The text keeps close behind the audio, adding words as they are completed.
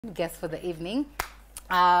guest for the evening.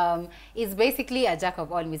 Is basically a jack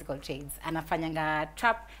of all musical trades. Anafanyanga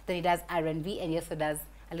trap, then he does R&B, and he also does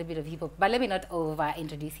a little bit of hip hop. But let me not over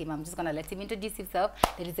introduce him. I'm just gonna let him introduce himself.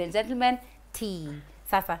 Ladies and gentlemen, T.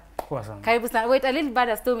 Sasa. Karibu sana. Wait, a little bad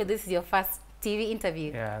has told me this is your first TV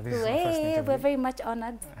interview. Yeah, this is my first interview. We're very much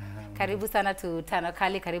honored. Karibu sana to Tano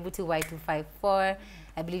Kali, karibu to Y254.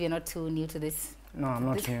 I believe you're not too new to this. No, I'm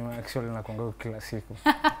not new. Actually, nakonga kila siku.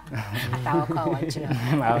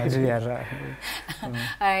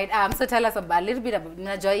 Alright, so tell us a little bit about,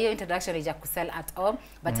 najua your introduction is kusell at all,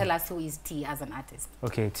 but tell us who is T as an artist.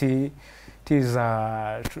 Okay, T is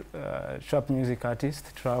a trap music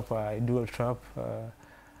artist. Trap, I do trap,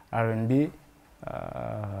 R&B,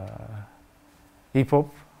 hip hop,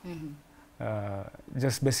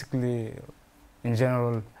 just basically in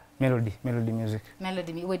general melody music.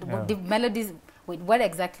 Wait, what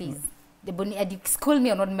exactly is the school me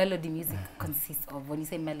on what melody music consists of when you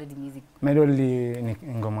say melody music? Melody ni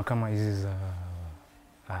ngoma kama hizi za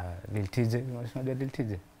Lil TJ, unajua Lil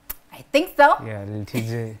TJ? I think so. Yeah, Lil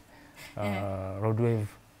TJ, Roadwave.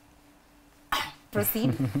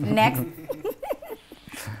 Proceed. Next.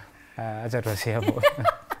 Acha tuache hapo.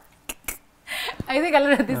 I think a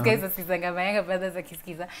lot of these guys are Sisanga, my younger brothers are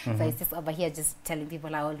Kiskiza. So it's just over here just telling people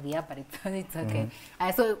how old we are, but it's okay.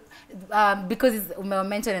 So because we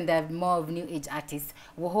mentioned and there are more of new age artists,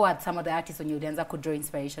 who are some of the artists on your dancer could draw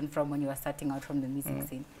inspiration from when you were starting out from the music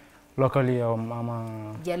scene? Locally or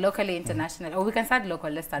mama? Yeah, locally, international. Or we can start local,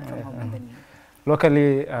 let's start from home and then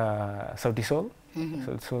locally, Sauti Sol.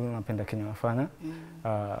 Sauti Sol napenda Kenya wafana.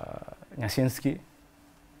 Nyashinski,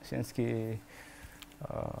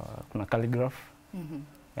 kuna Calligraph.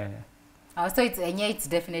 So it's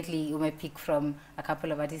definitely you may pick from a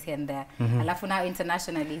couple of artists here and there. Alafu now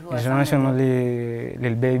internationally, who are internationally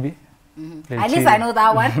Lil Baby. At least I know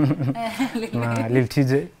that one. Lil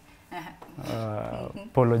TJ.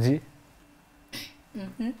 Polo G.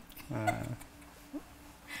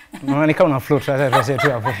 No, kama float so a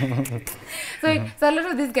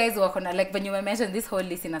lot of these guys work on, like when you mentioned this whole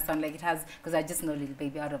list in a sound like it has, because I just know Lil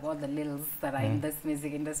Baby out of all the Lils that are in this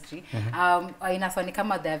music industry. In a song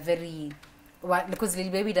kama they're very, because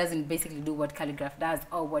Lil Baby doesn't basically do what Calligraph does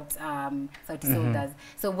or what Sauti Sol does.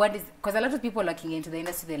 So what is, because a lot of people looking into the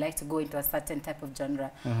industry, they like to go into a certain type of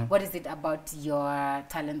genre. What is it about your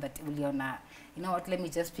talent that will you know what, let me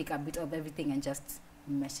just pick a bit of everything and just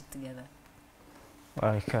mesh it together?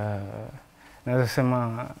 Like naweza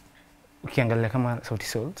sema ukiangalia kama Sauti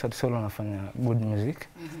Sol wanafanya good music.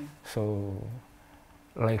 So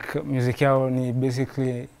like music yao ni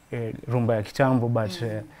basically rumba ya kitambo but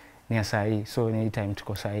ni ya sahi, so ni time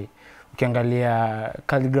tuko sahi. Ukiangalia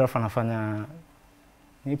Calligraph anafanya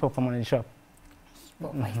hip hop ama ni trap?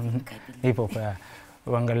 Hip hop.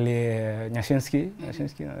 Uangalie Nyashinski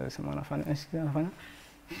anasema anafanya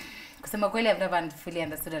kusema kweli, I've never fully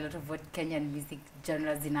understood a lot of what Kenyan music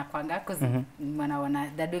genres zinakwanga, because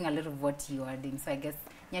they're doing a lot of what you are doing. So I guess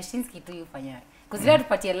Nyashinski tu yufanya, because you have to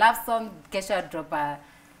put a love song, kesha drop a.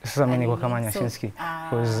 Sasa mimi niko kama Nyashinski,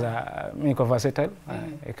 because mimi niko versatile.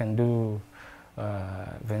 I can do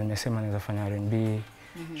when nimesema naweza fanya R&B,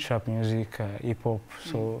 trap music, hip hop,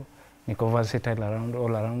 so niko versatile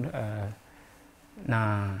all around.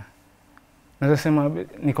 Na naweza sema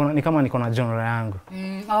ni kama niko na genre yangu.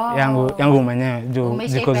 Yangu mwenyewe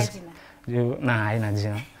because na haina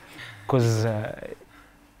jina. Because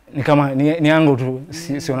ni kama ni yangu tu,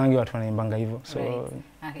 sionangi watu wanaimbanga hivyo. So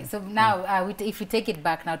okay, so now if you take it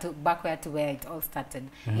back now to where it all started.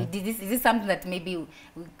 Is this something that maybe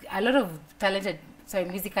a lot of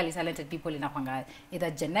musically talented people in Akwanga,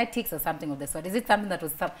 either genetics or something of the sort? Is it something that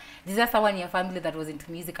was is there someone in your family that was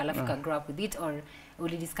into music, Alafuka grew up with it, or will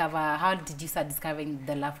you discover, how did you start discovering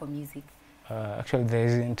the love for music? Actually there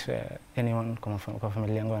isn't anyone kwa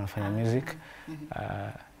familia yangu anafanya music.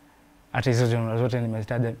 Hata hizo genre zote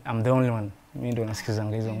nimezitaja, I'm the only one. Mimi ndo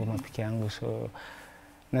nasikizanga hizo ngoma peke yangu, so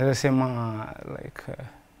naweza sema like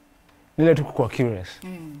nile tu kwa curious.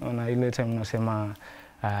 Na ile time nasema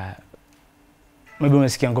maybe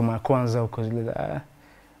umesikia ngoma ya kwanza uko zile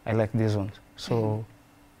I like this one, so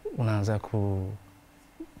unaanza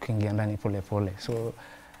kuingia ndani pole pole. So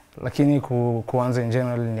lakini kuanza in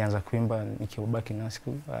general nilianza kuimba nikiwa back in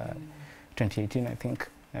school 2018 I think.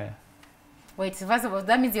 Wait, first of all,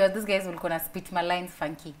 that means these guys will gonna spit my lines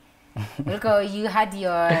funky. You had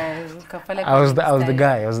your I was the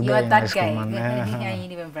guy. You were that guy. You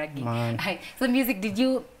ain't even bragging. So music, did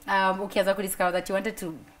you ukianza discover that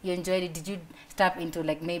you enjoyed it? Did you tap into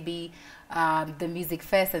like maybe the music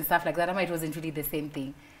fest and stuff like that? I mean, it wasn't really the same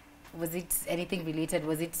thing. Was it anything related?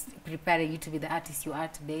 Was it preparing you to be the artist you are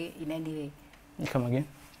today in any way? Come again?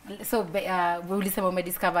 So we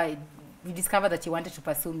discovered that you wanted to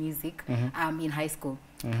pursue music in high school.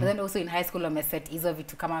 But then also in high school, I set Isovi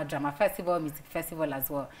to come out drama festival, music festival as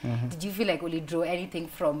well. Did you feel like will you draw anything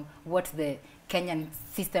from what the Kenyan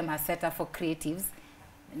system has set up for creatives?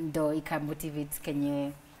 Do it can motivate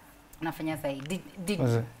Kenya? Did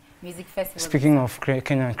music festival? Speaking of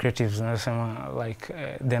Kenyan creatives, like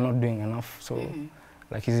they're not doing enough. So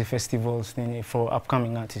like easy festivals for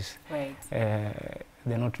upcoming artists, right?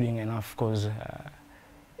 They're not doing enough because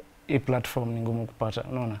a platform ni ngumu kupata,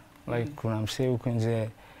 unaona? Like kuna msee huko nje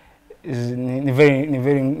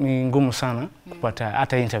ni ngumu sana kupata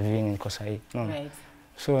hata interview yenye iko sahihi, unaona? Right.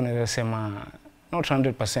 So naweza sema not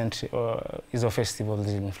 100% is of festivals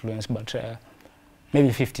influence, but maybe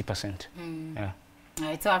 50%. Yeah.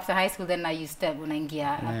 Right, so after high school, then now you step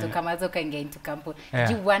unaingia after kamazo kaingia into campus. Did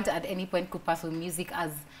you want at any point to pursue music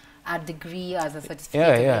as a degree, as a certificate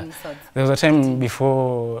of any sort? There was a time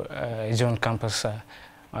before I joined campus,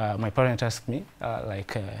 my parents asked me,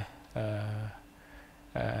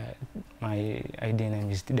 my ID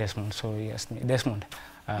name is Desmond, so he asked me, Desmond,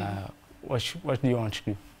 what do you want to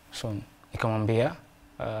do? So nikamwambia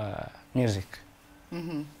music.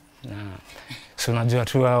 So najua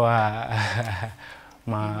tu hawa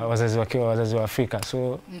wazazi wa Afrika,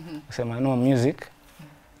 so sema no music.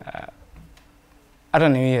 Hata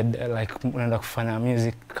ni weird like unaenda kufanya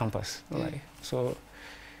music campus, like so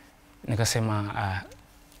nikasema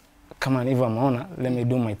kama hivyo ameona, let me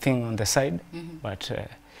do my thing on the side, but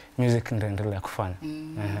music nitaendelea kufanya.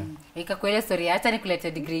 Ikakwele story, hata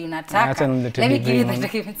nikulete degree unataka. Let me give you the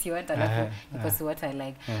documents you want, because what I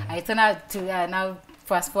like. I turn to now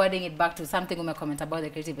fast forwarding it back to something we comment about the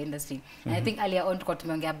creative industry. And I think earlier on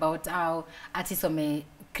tumeongea about how artists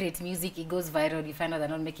create music, it goes viral, you find out they're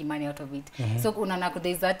not making money out of it. So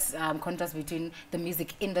there's that contrast between the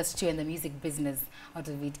music industry and the music business out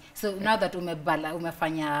of it. So now that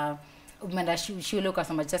umefanya shule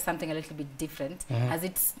ukasoma just something a little bit different, has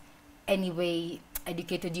it anyway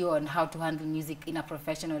educated you on how to handle music in a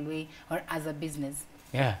professional way or as a business?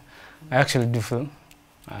 Yeah, I actually do film.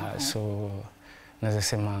 So naweza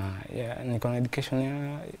sema niko na education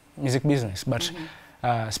ya music business, but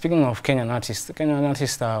speaking of Kenyan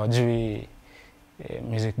artists hawajui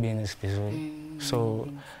music business vizuri. So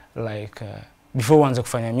like before uanze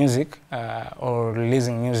kufanya music or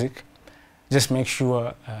releasing music, just make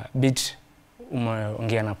sure beat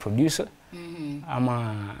umeongea na producer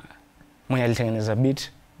ama mwenye alitengeneza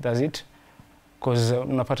beat, that's it. Cause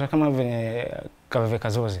unapata kama venye kaveve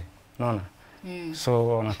kazoze, unaona?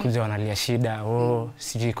 So wanakuja wanalia shida,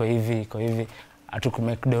 sijui iko hivi,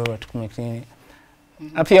 hatukumake dough, hatukumake nini.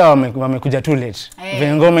 Na pia wamekuja too late.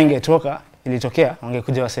 Venye ngoma ingetoka, ilitokea,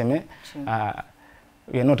 wangekuja waseme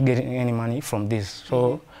we are not getting any money from this.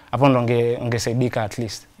 So hapo ndo ungesaidika at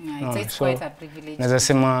least. So it's quite a privilege. Naweza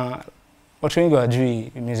sema watu wengi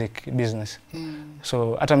hawajui music business.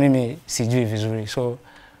 So hata mimi sijui vizuri. So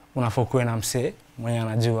unafaa na msee mwenye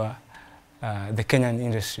anajua the Kenyan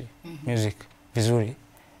industry music vizuri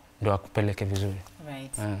ndo akupeleke vizuri.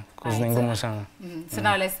 Right. Because ni ngumu sana. So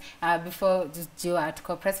now let's before you are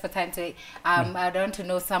to press for time today, I want to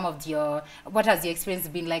know some of what has your experience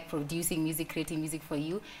been like producing music, creating music for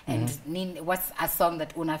you, and what's a song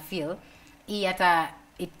that una feel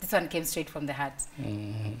this one came straight from the heart.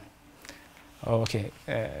 Okay,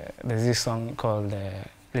 there's this song called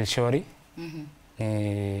Lil Shorty.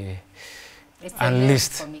 It's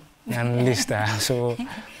Unleashed. Unleashed. So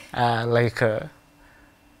like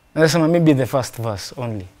maybe the first verse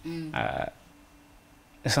only.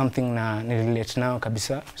 Something na nililate now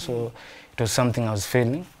kabisa. So it was something I was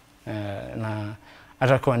feeling. Na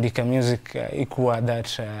hata kuandika music ikuwa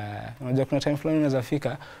that unajua kuna time fulani unaweza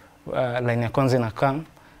fika line ya kwanza ina come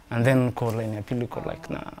and then call line ya pili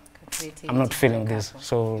like na I'm not feeling this,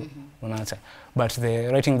 so unaacha. But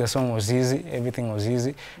writing the song was easy, everything was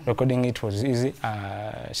easy, recording it was easy.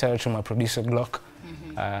 Shout out to my producer Glock,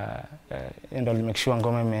 and I'll make sure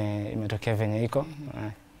ngoma imetokea venye iko.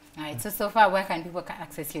 Alright, so far where can people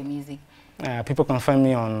access your music? People can find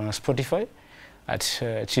me on Spotify at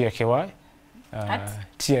TRKY.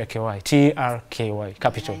 TRKY,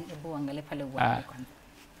 capital.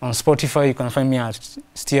 On Spotify you can find me at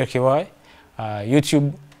TRKY,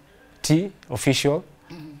 YouTube T official,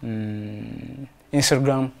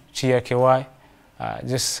 Instagram TRKY,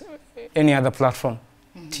 just any other platform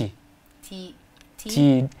T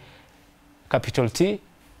capital T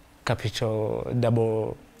capital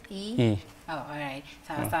double E. Oh, all right.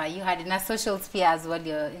 So you had in a social sphere as well,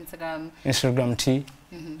 your Instagram T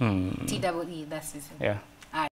T double E. That's it. Yeah.